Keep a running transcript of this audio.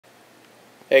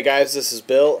Hey guys, this is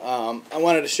Bill. I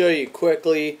wanted to show you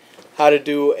quickly how to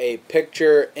do a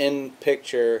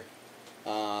picture-in-picture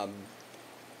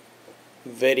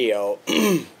video.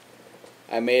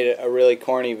 I made a really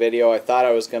corny video. I thought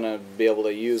I was going to be able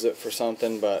to use it for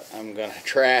something, but I'm going to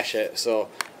trash it. So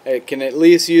I can at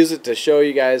least use it to show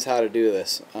you guys how to do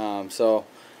this. So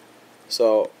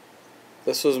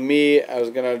this was me. I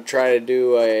was going to try to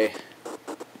do a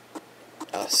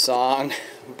song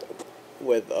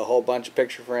with a whole bunch of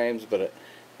picture frames, but it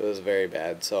was very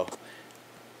bad. So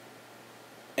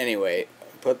anyway,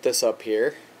 put this up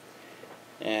here,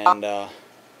 and all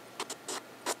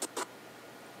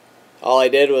I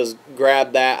did was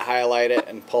grab that, highlight it,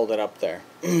 and pulled it up there.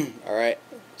 Alright,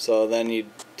 so then you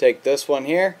take this one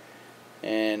here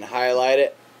and highlight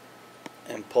it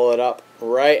and pull it up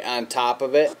right on top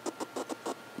of it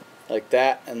like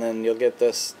that, and then you'll get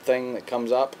this thing that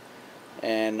comes up,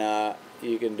 and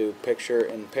you can do picture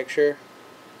in picture,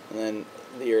 and then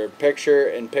your picture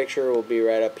in picture will be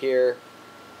right up here,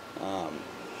 and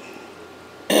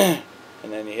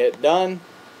then you hit done,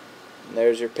 and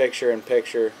there's your picture in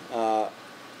picture,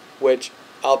 which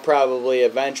I'll probably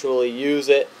eventually use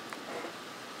it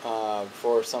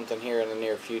for something here in the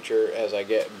near future as I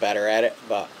get better at it,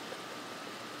 but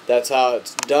that's how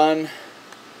it's done.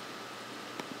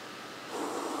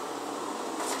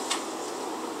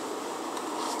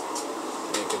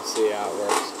 You can see how it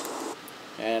works,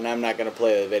 and I'm not going to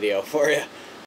play the video for you.